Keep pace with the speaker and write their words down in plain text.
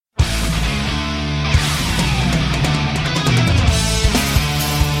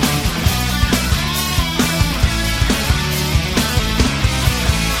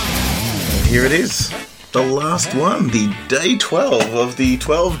here it is. The last one, the day 12 of the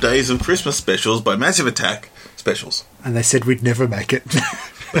 12 Days of Christmas specials by Massive Attack specials. And they said we'd never make it.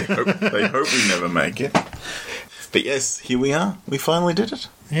 They hope we never make it. But yes, here we are. We finally did it.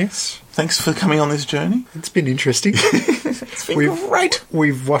 Yes. Thanks for coming on this journey. It's been interesting. It's been great.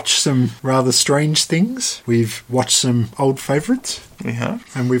 We've watched some rather strange things. We've watched some old favourites. We have.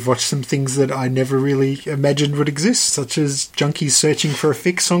 And we've watched some things that I never really imagined would exist, such as junkies searching for a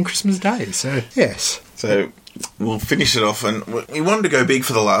fix on Christmas Day. So, yes. So we'll finish it off, and we wanted to go big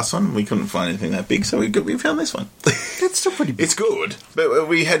for the last one. We couldn't find anything that big, so we found this one. It's still pretty big. It's good, but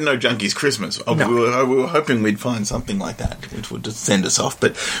we had no Junkies Christmas. No. We were hoping we'd find something like that, which would just send us off.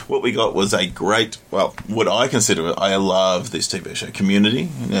 But what we got was a great, well, what I consider, I love this TV show, Community.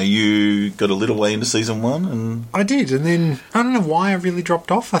 You got a little way into season 1, and I did, and then I don't know why I really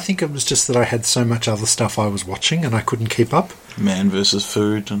dropped off. I think it was just that I had so much other stuff I was watching, and I couldn't keep up. Man versus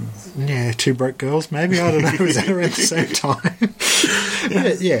Food, and yeah, Two Broke Girls, maybe. I don't know. Was that around the same time?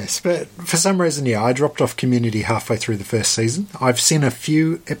 But for some reason, I dropped off Community halfway through the first season. I've seen a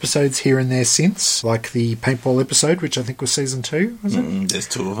few episodes here and there since, like the paintball episode, which I think was season 2, was it? There's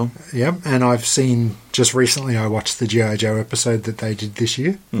 2 of them. Yeah, and I've seen, just recently I watched the G.I. Joe episode that they did this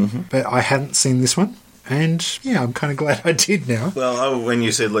year, but I hadn't seen this one. And, yeah, I'm kind of glad I did now. Well, when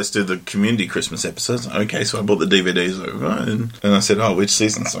you said, let's do the Community Christmas episodes, okay, so I bought the DVDs over, and I said, which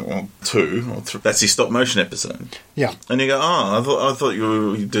season? So, well, 2 or 3. That's the stop-motion episode. Yeah. And you go, I thought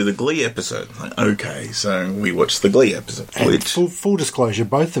you'd do the Glee episode. Like, okay, so we watched the Glee episode. And full disclosure,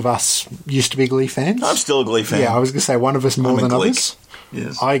 both of us used to be Glee fans. I'm still a Glee fan. Yeah, I was going to say one of us more than others.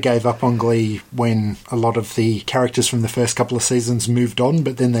 Yes. I gave up on Glee when a lot of the characters from the first couple of seasons moved on,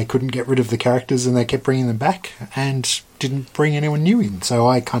 but then they couldn't get rid of the characters and they kept bringing them back and didn't bring anyone new in. So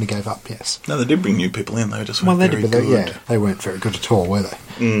I kind of gave up, yes. No, they did bring new people in, though. Just weren't very good. They weren't very good at all, were they?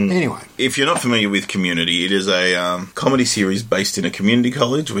 Anyway. If you're not familiar with Community, it is a comedy series based in a community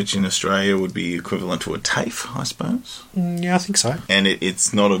college, which in Australia would be equivalent to a TAFE, I suppose. Yeah, I think so. And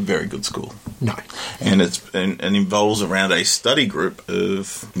it's not a very good school. No. And it involves around a study group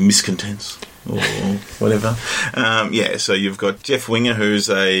of miscontents. Or whatever. So you've got Jeff Winger, who's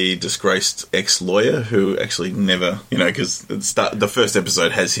a disgraced ex-lawyer who actually never, because the first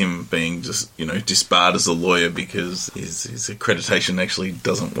episode has him being just, disbarred as a lawyer because his accreditation actually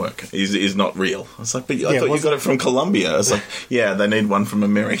doesn't work. He's not real. I was like, but I thought you got it from Columbia. I was like, yeah, they need one from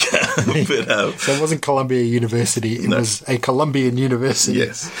America. But, so it wasn't Columbia University, it was a Columbian University.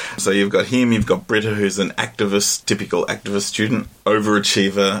 Yes. So you've got him, you've got Britta, who's an activist, typical activist student,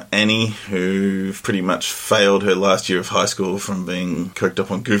 overachiever Annie, who pretty much failed her last year of high school from being coked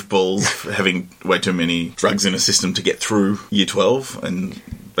up on goofballs, having way too many drugs in her system to get through year 12, and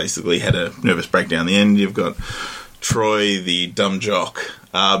basically had a nervous breakdown at the end. You've got Troy, the dumb jock,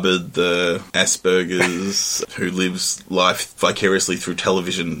 Arbid, the Asperger's, who lives life vicariously through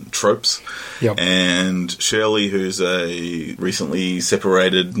television tropes, and Shirley, who's a recently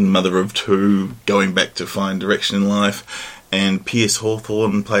separated mother of 2, going back to find direction in life, and Pierce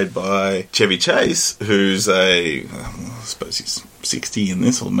Hawthorne, played by Chevy Chase, who's I suppose he's 60 in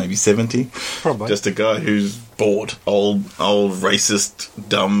this, or maybe 70. Probably. Just a guy who's bored. Old, racist,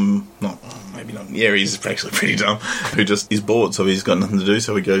 dumb, he's actually pretty dumb, who just is bored, so he's got nothing to do,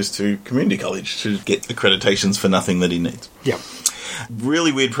 so he goes to community college to get accreditations for nothing that he needs. Yeah.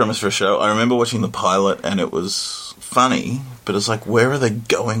 Really weird premise for a show. I remember watching the pilot, and it was funny, but it's like, where are they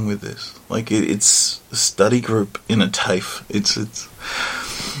going with this? Like, it's a study group in a TAFE. It's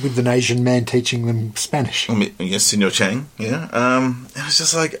with an Asian man teaching them Spanish. Yes, Senor Chang, yeah. It was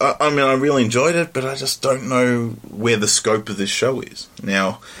just like, I really enjoyed it, but I just don't know where the scope of this show is.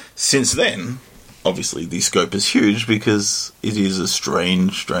 Now, since then, obviously the scope is huge because it is a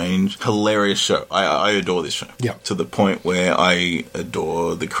strange, hilarious show. I adore this show. Yeah. To the point where I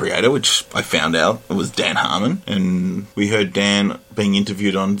adore the creator, which I found out it was Dan Harmon. And we heard Dan being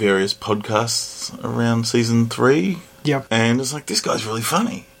interviewed on various podcasts around season 3. Yeah. And it's like, this guy's really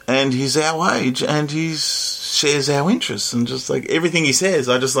funny. And he's our age, and he shares our interests, and just like everything he says,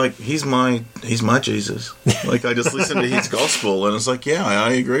 I just like, he's my Jesus. Like, I just listen to his gospel, and it's like, yeah,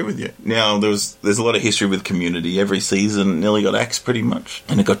 I agree with you. Now, there's a lot of history with Community. Every season nearly got axed pretty much,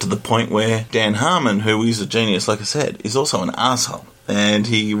 and it got to the point where Dan Harmon, who is a genius, like I said, is also an asshole. And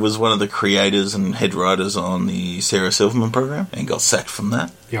he was one of the creators and head writers on the Sarah Silverman program, and got sacked from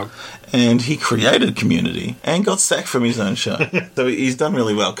that. Yep. And he created Community and got sacked from his own show. So he's done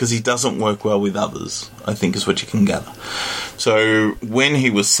really well because he doesn't work well with others, I think is what you can gather. So when he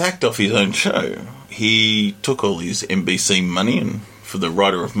was sacked off his own show, he took all his NBC money, and for the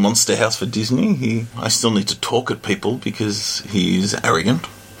writer of Monster House for Disney, I still need to talk at people because he's arrogant.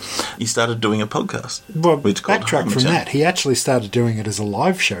 he started doing a podcast. Well, which called backtrack Harmon from Channel. that. He actually started doing it as a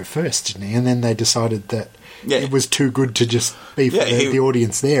live show first, didn't he? And then they decided that it was too good to just be for the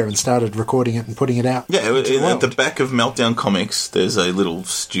audience there and started recording it and putting it out. Yeah, into the at the world. back of Meltdown Comics, there's a little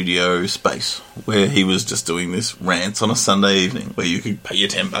studio space where he was just doing this rants on a Sunday evening where you could pay your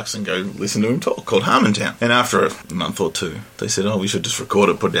 $10 and go listen to him talk, called Harmon Town. And after a month or two, they said, we should just record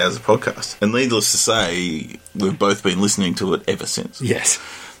it, put it out as a podcast. And needless to say, we've both been listening to it ever since. Yes.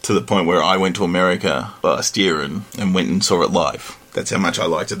 To the point where I went to America last year and went and saw it live. That's how much I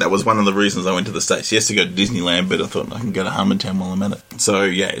liked it. That was one of the reasons I went to the States. Yes, to go to Disneyland, but I thought I can go to Harmon Town while I'm at it. So,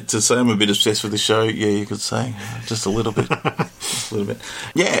 yeah, to say I'm a bit obsessed with the show, yeah, you could say. Just a little bit. Just a little bit.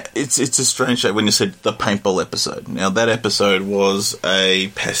 Yeah, it's a strange show when you said the paintball episode. Now, that episode was a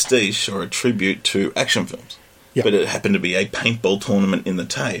pastiche or a tribute to action films. Yep. But it happened to be a paintball tournament in the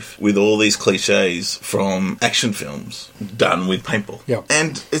TAFE with all these cliches from action films done with paintball. Yep.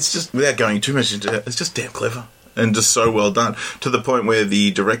 And it's just, without going too much into it, it's just damn clever. And just so well done. To the point where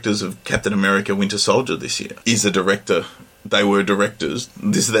the directors of Captain America Winter Soldier this year is a director. They were directors.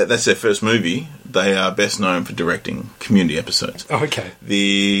 That's their first movie. They are best known for directing community episodes. Oh, okay.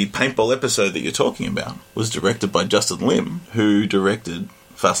 The paintball episode that you're talking about was directed by Justin Lim, who directed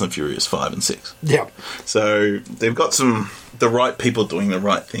Fast and Furious 5 and 6. Yeah. So they've got the right people doing the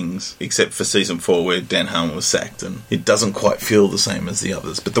right things, except for season 4 where Dan Harmon was sacked and it doesn't quite feel the same as the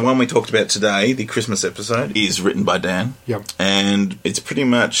others. But the one we talked about today, the Christmas episode, is written by Dan. Yep. And it's pretty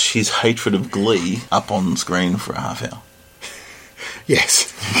much his hatred of Glee up on screen for a half hour.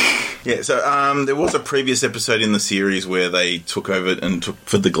 Yes. Yeah, so there was a previous episode in the series where they took over and took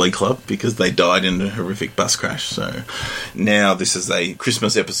for the Glee Club because they died in a horrific bus crash. So now this is a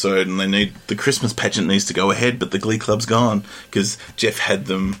Christmas episode and the Christmas pageant needs to go ahead, but the Glee Club's gone because Jeff had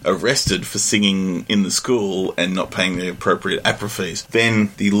them arrested for singing in the school and not paying the appropriate APRA fees.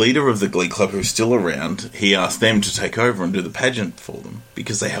 Then the leader of the Glee Club, who's still around, he asked them to take over and do the pageant for them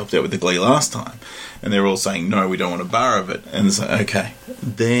because they helped out with the Glee last time. And they're all saying, no, we don't want a bar of it. And it's like, okay.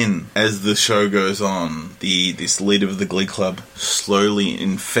 Then, as the show goes on, this leader of the Glee Club slowly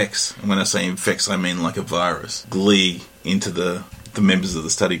infects, and when I say infects, I mean like a virus, Glee into the members of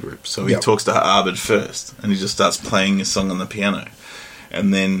the study group. So he talks to Arbid first, and he just starts playing a song on the piano.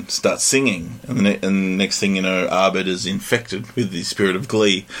 And then starts singing, and next thing you know, Arbid is infected with the spirit of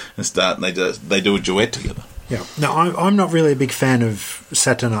Glee, and they do a duet together. Yeah. Now, I'm not really a big fan of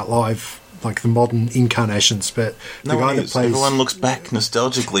Saturday Night Live, like the modern incarnations, but the guy that plays... Everyone looks back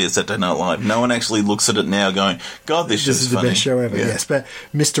nostalgically at Saturday Night Live. No one actually looks at it now going, God, this is funny. The best show ever, yeah. Yes. But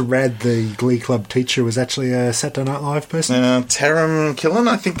Mr. Rad, the Glee Club teacher, was actually a Saturday Night Live person. Taram Killen,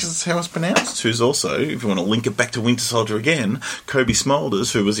 I think is how it's pronounced, who's also, if you want to link it back to Winter Soldier again, Kobe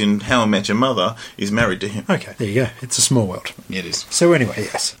Smulders, who was in How I Met Your Mother, is married to him. Okay, there you go. It's a small world. It is. So anyway,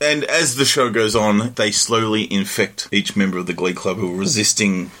 yes. And as the show goes on, they slowly infect each member of the Glee Club who are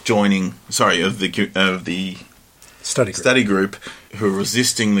resisting joining... Sorry, of the study group who are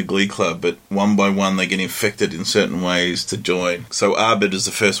resisting the Glee Club, but one by one they get infected in certain ways to join. So Arbid is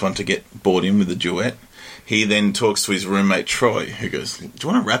the first one to get brought in with the duet. He then talks to his roommate Troy, who goes, do you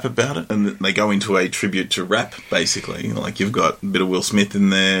want to rap about it? And they go into a tribute to rap, basically. Like, you've got a bit of Will Smith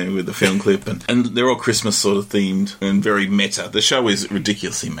in there with the film clip, and they're all Christmas sort of themed and very meta. The show is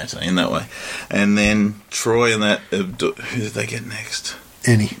ridiculously meta in that way. And then Troy and that, who did they get next?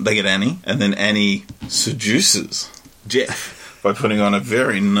 Annie. They get Annie, and then Annie seduces Jeff by putting on a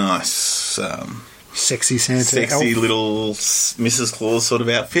very nice... sexy Santa sexy elf. little Mrs. Claus sort of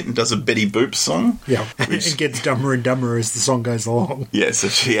outfit and does a Betty Boop song. Yeah, it gets dumber and dumber as the song goes along. Yeah,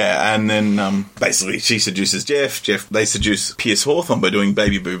 and then basically she seduces Jeff. They seduce Pierce Hawthorne by doing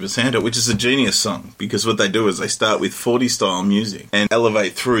Baby Booper Santa, which is a genius song because what they do is they start with 40s style music and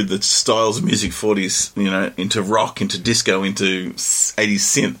elevate through the styles of music 40s, into rock, into disco, into 80s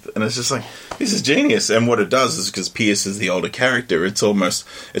synth, and it's just like, this is genius. And what it does is, because Pierce is the older character,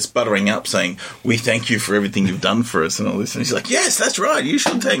 it's buttering up saying, we thank you for everything you've done for us and all this. And he's like, yes, that's right, you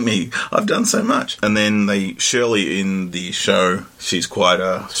should thank me. I've done so much. And then Shirley in the show, she's quite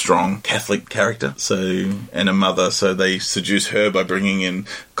a strong Catholic character, and a mother, so they seduce her by bringing in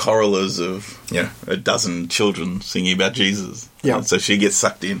choralers of, a dozen children singing about Jesus. Yeah. So she gets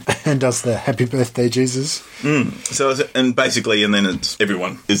sucked in. And does the Happy Birthday, Jesus. And then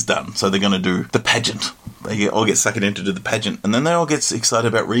everyone is done. So they're going to do the pageant They all get suckered in to do the pageant, and then they all get excited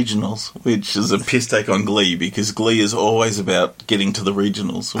about regionals, which is a piss take on Glee, because Glee is always about getting to the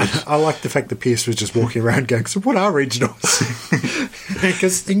regionals. Which... I like the fact that Pierce was just walking around going, so what are regionals?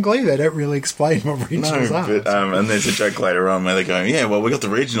 Because in Glee they don't really explain what regionals are. But, and there's a joke later on where they're going, yeah, well, we got the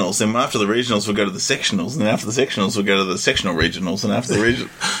regionals, then after the regionals we'll go to the sectionals, and then after the sectionals we'll go to the sectional regionals, and after the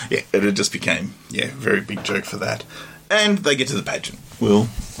regionals... Yeah, it just became, a very big joke for that. And they get to the pageant. Well...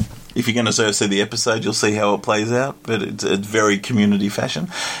 If you're going to see the episode, you'll see how it plays out, but it's very community fashion.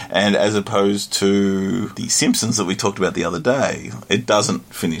 And as opposed to The Simpsons that we talked about the other day, it doesn't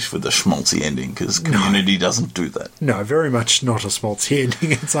finish with a schmaltzy ending, because community doesn't do that. No, very much not a schmaltzy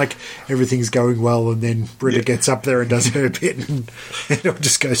ending. It's like everything's going well, and then Britta gets up there and does her bit, and it all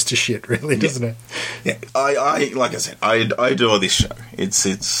just goes to shit, really, doesn't it? Yeah, I like I said, I adore this show.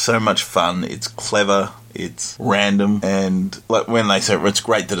 It's so much fun. It's clever. It's random, and like when they say it's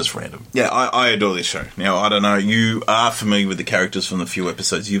great that it's random. Yeah, I adore this show. Now, I don't know, you are familiar with the characters from the few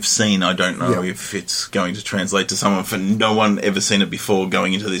episodes you've seen. I don't know if it's going to translate to someone, for no one ever seen it before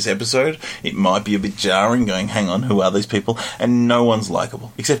going into this episode. It might be a bit jarring, going, hang on, who are these people? And no one's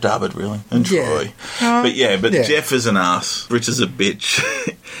likeable, except Arbid, really, and Troy. But Jeff is an ass, Rich is a bitch,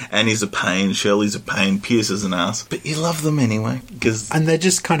 Annie's a pain, Shirley's a pain, Pierce is an ass, but you love them anyway. And they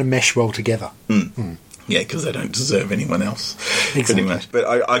just kind of mesh well together. Yeah, because they don't deserve anyone else, exactly. Pretty much.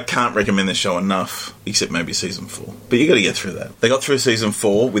 But I can't recommend the show enough, except maybe season 4. But you got to get through that. They got through season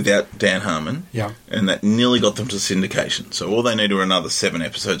 4 without Dan Harmon, and that nearly got them to syndication. So all they need are another 7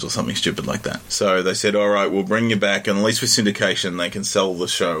 episodes or something stupid like that. So they said, all right, we'll bring you back, and at least with syndication, they can sell the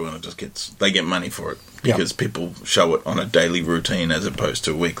show, and they get money for it. Because people show it on a daily routine as opposed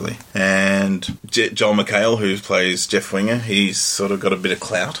to weekly. And Joel McHale, who plays Jeff Winger, he's sort of got a bit of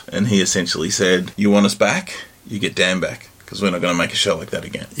clout, and he essentially said, you want us back, you get Dan back, because we're not going to make a show like that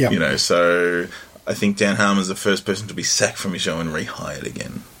again. So I think Dan Harmon's the first person to be sacked from his show and rehired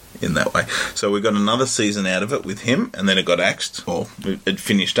again in that way. So we got another season out of it with him, and then it got axed, or it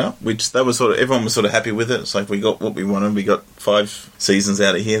finished up, which they were everyone was sort of happy with it. It's like, we got what we wanted, we got 5 seasons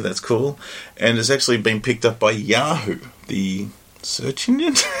out of here, that's cool. And it's actually been picked up by Yahoo, the search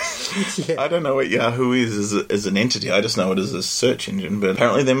engine? I don't know what Yahoo is as an entity, I just know it as a search engine, but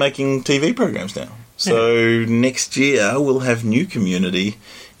apparently they're making TV programs now. So next year we'll have new Community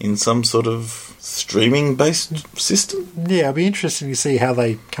in some sort of streaming-based system. Yeah, it'll be interesting to see how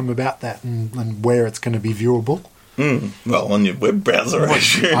they come about that and where it's going to be viewable. Well, on your web browser, I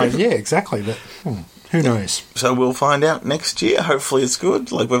assume. Yeah, exactly, but who knows? So we'll find out next year. Hopefully it's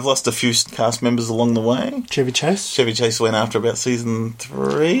good. Like, we've lost a few cast members along the way. Chevy Chase went after about season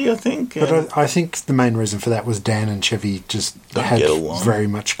 3, I think. But I think the main reason for that was Dan and Chevy just had very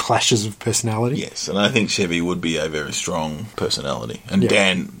much clashes of personality. Yes, and I think Chevy would be a very strong personality. And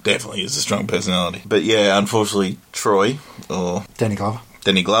Dan definitely is a strong personality. But yeah, unfortunately, Troy, or... Danny Glover.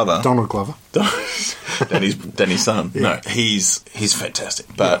 Donald Glover. Danny's son. Yeah. No, he's fantastic.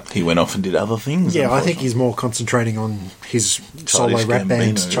 But he went off and did other things. Yeah, I think he's more concentrating on his solo rap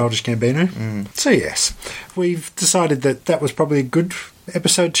band, Childish Gambino. So yes, we've decided that was probably a good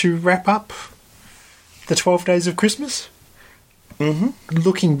episode to wrap up the 12 Days of Christmas.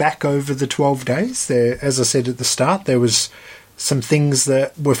 Looking back over the 12 days, there, as I said at the start, there was some things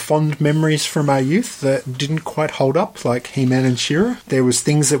that were fond memories from our youth that didn't quite hold up, like He-Man and She-Ra. There was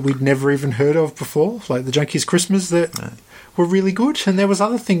things that we'd never even heard of before, like the Junkies Christmas, that were really good. And there was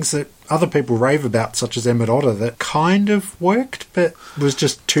other things that other people rave about, such as Emmett Otter, that kind of worked, but was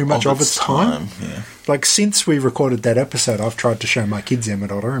just too much of its time. Yeah. Like, since we recorded that episode, I've tried to show my kids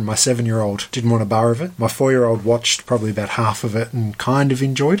Emmett Otter, and my 7-year-old didn't want a bar of it. My 4-year-old watched probably about half of it and kind of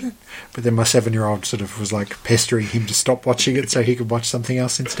enjoyed it, but then my 7-year-old sort of was like pestering him to stop watching it so he could watch something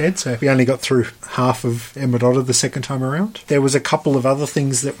else instead. So we only got through half of Emmett Otter the second time around. There was a couple of other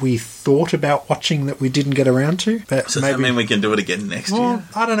things that we thought about watching that we didn't get around to. But so does that mean we can do it again next year?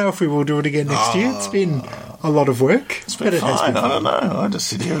 I don't know if we will do it again next year. It's been a lot of work. It's been fine. I don't know. I just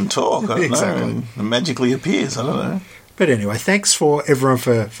sit here and talk. I don't know. And magically appears. I don't know. But anyway, thanks for everyone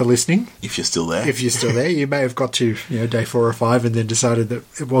for listening. If you're still there. You may have got to day 4 or 5 and then decided that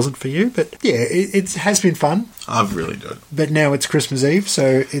it wasn't for you. But yeah, it has been fun. I've really enjoyed it. But now it's Christmas Eve,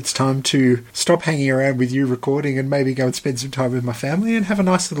 so it's time to stop hanging around with you recording and maybe go and spend some time with my family and have a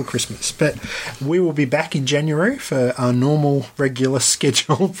nice little Christmas. But we will be back in January for our normal, regular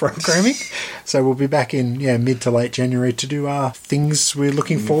scheduled programming. So we'll be back in mid to late January to do our things we're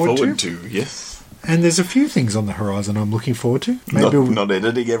looking forward to. Yes. And there's a few things on the horizon I'm looking forward to. Maybe not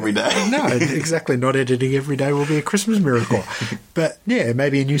editing every day. No, exactly. Not editing every day will be a Christmas miracle. But yeah,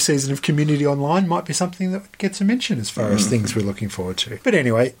 maybe a new season of Community Online might be something that gets a mention as far as things we're looking forward to. But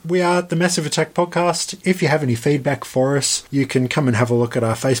anyway, we are the Massive Attack Podcast. If you have any feedback for us, you can come and have a look at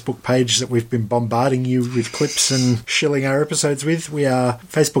our Facebook page that we've been bombarding you with clips and shilling our episodes with. We are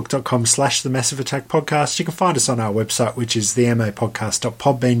facebook.com/the Massive Attack Podcast. You can find us on our website, which is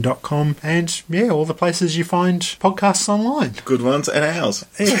themapodcast.podbean.com. And yeah, all the places you find podcasts online. Good ones and ours.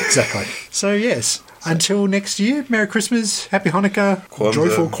 Yeah, exactly. So yes, until next year, Merry Christmas, Happy Hanukkah, Kwanzaa.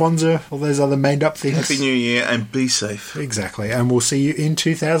 Joyful Kwanzaa, all those other made up things. Happy New Year and be safe. Exactly. And we'll see you in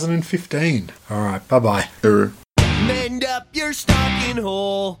 2015. All right, bye-bye. Mend up your stocking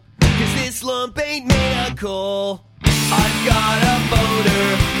hole, 'cause this lump ain't made of coal. I've got a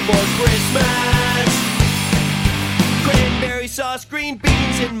boner for Christmas. Cranberry sauce, green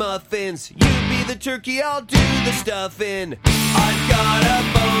beans, and muffins. You be the turkey, I'll do the stuffing. I've got a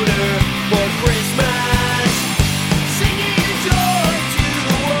boner for Christmas. Singing joy to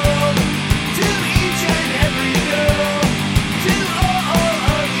the world, to each and every girl, to all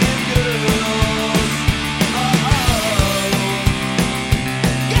of you girls.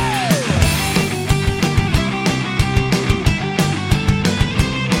 Yeah!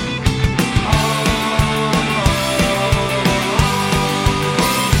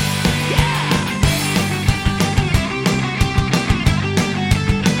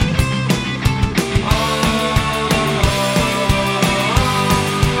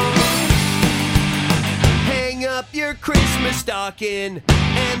 Christmas stocking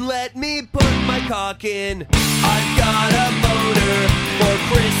and let me put my cock in. I've got a boner for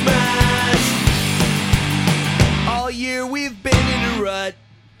Christmas. All year we've been in a rut.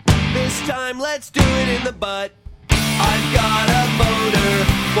 This time let's do it in the butt. I've got a boner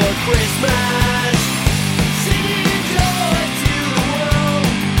for Christmas.